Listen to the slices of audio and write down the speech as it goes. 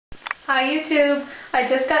Hi YouTube. I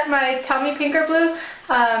just got my Tommy Pink or Blue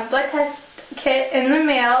blood test kit in the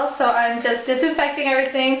mail, so I'm just disinfecting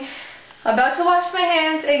everything, about to wash my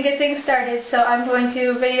hands and get things started. So I'm going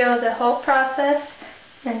to video the whole process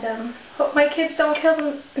and hope my kids don't kill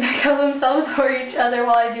themselves or each other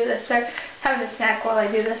while I do this. They're having a snack while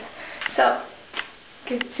I do this. So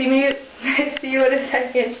see you in a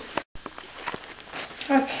second.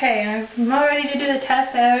 Okay, I'm all ready to do the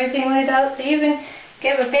test. I have everything laid out. They even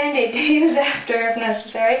give a band-aid to use after if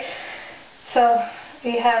necessary. So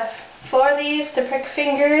we have 4 of these to prick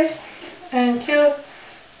fingers and 2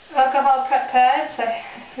 alcohol prep pads.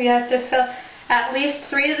 We have to fill at least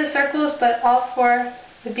 3 of the circles, but all 4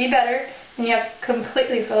 would be better. And you have to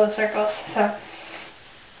completely fill the circles. So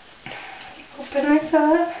open this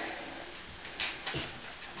up.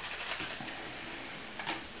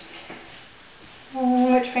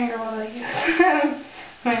 Which finger will I use?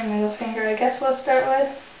 My middle finger, I guess we'll start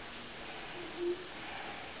with.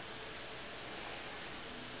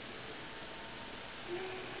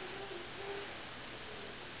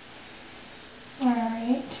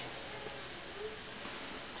 Alright.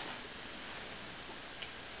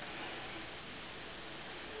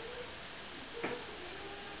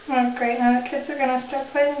 Oh great, now the kids are going to start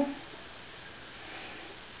playing.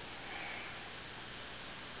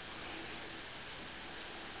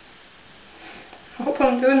 I hope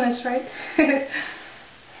I'm doing this right.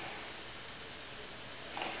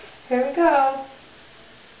 Here we go.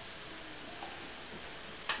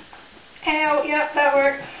 Ow, yep, that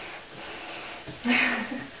worked.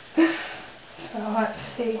 So let's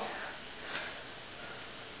see.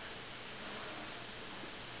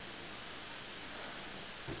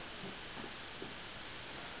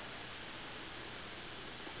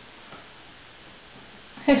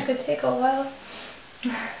 This could take a while.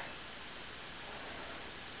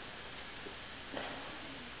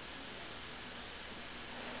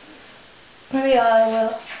 Maybe I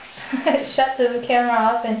will shut the camera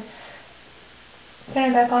off and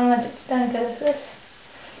turn it back on once it's done, because this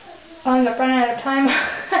I'll end up running out of time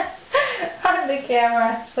on the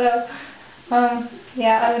camera. So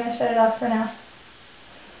yeah, I'm gonna shut it off for now.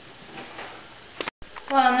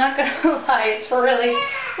 Well, I'm not gonna lie, it's really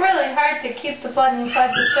hard to keep the blood inside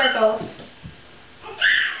the circles.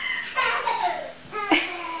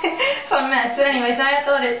 It's a mess. But anyways, now I have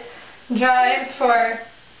to let it dry for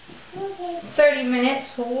 30 minutes,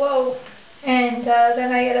 whoa, and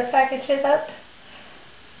then I gotta package it up.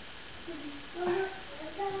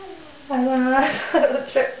 I'm gonna last little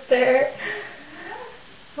trip there,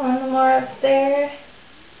 one more up there,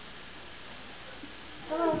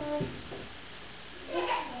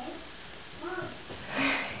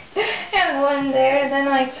 and one there, and then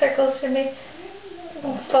my circles should be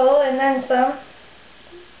full, and then some.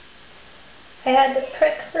 I had to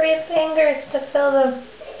prick 3 fingers to fill them.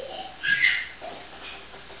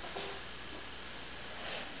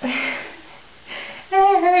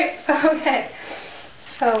 It hurts. Okay.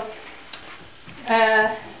 So,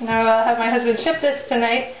 now I'll have my husband ship this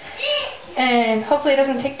tonight, and hopefully it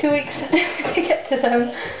doesn't take 2 weeks to get to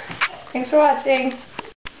them. Thanks for watching.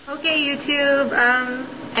 Okay, YouTube,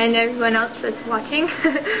 and everyone else that's watching.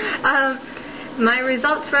 My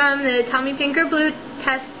results from the Tommy Pink or Blue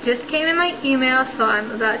test just came in my email, so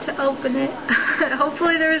I'm about to open it.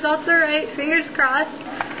 Hopefully the results are right. Fingers crossed.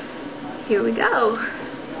 Here we go.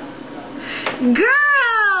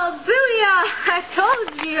 Girl! Booyah! I told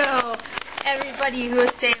you! Everybody who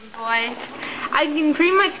was saying boy. I can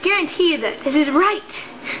pretty much guarantee you that this is right.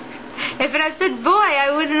 If it had said boy,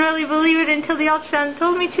 I wouldn't really believe it until the ultrasound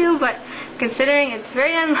told me to, but considering it's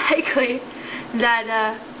very unlikely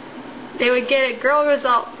that they would get a girl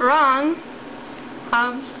result wrong,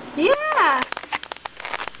 yeah!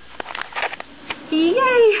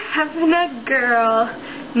 Yay! Having a girl.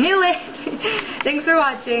 Knew it! Thanks for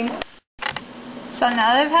watching. So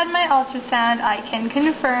now that I've had my ultrasound, I can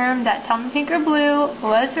confirm that Tommy Pink or Blue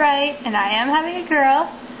was right, and I am having a girl.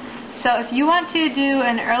 So if you want to do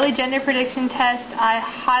an early gender prediction test, I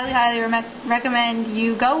highly recommend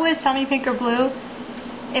you go with Tommy Pink or Blue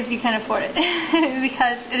if you can afford it,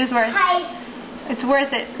 because it is it's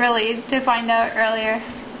worth it, really, to find out earlier.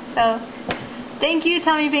 So thank you,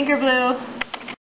 Tommy Pink or Blue.